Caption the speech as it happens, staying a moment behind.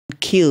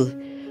kill.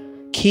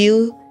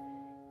 Kill,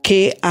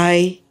 Kill.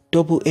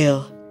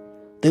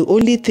 The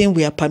only thing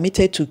we are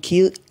permitted to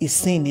kill is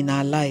sin in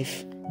our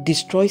life.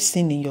 Destroy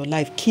sin in your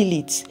life. Kill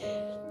it.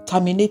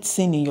 Terminate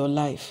sin in your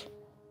life.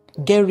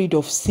 Get rid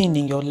of sin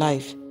in your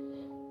life.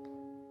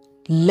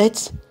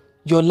 Let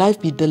your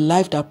life be the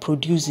life that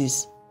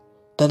produces.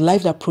 The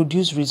life that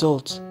produces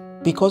results.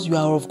 Because you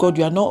are of God,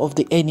 you are not of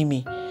the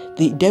enemy.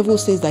 The devil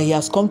says that he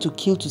has come to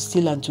kill, to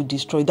steal, and to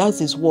destroy. That's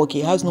his work.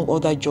 He has no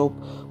other job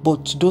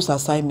but those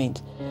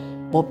assignments.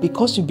 But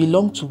because you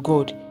belong to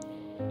God,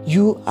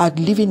 you are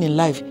living in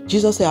life.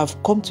 Jesus said,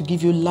 I've come to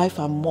give you life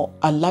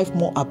and life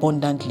more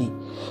abundantly.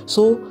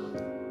 So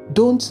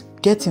don't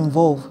get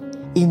involved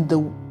in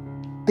the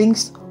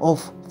things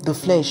of the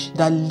flesh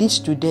that leads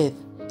to death.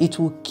 It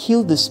will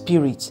kill the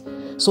spirit.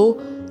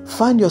 So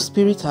find your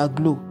spirit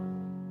aglow.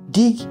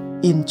 Dig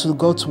into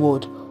God's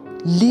word.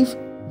 Live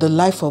the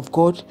life of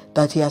God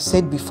that he has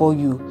set before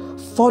you.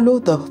 Follow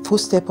the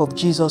footsteps of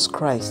Jesus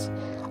Christ.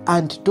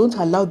 And don't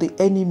allow the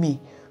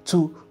enemy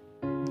to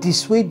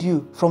dissuade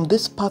you from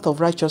this path of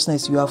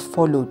righteousness you have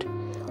followed.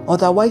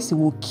 Otherwise, he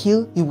will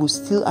kill, he will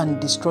steal and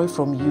destroy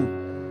from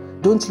you.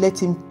 Don't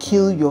let him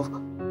kill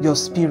your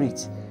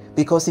spirit.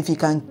 Because if he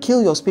can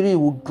kill your spirit, he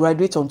will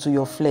graduate onto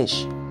your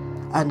flesh.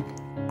 And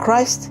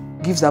Christ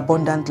gives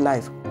abundant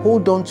life.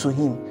 Hold on to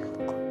him.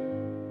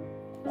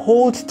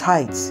 Hold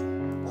tight.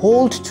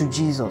 Hold to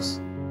Jesus.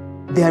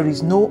 There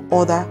is no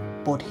other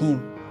but him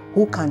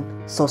who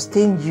can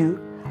sustain you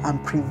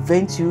and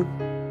prevent you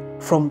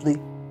from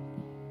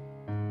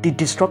the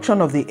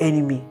destruction of the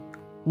enemy,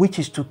 which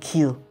is to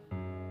kill.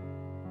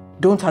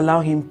 Don't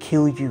allow him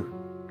kill you.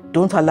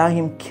 Don't allow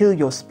him kill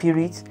your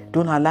spirit.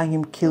 Don't allow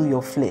him kill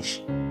your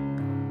flesh.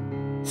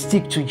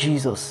 Stick to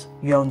Jesus.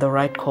 You are on the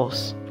right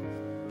course.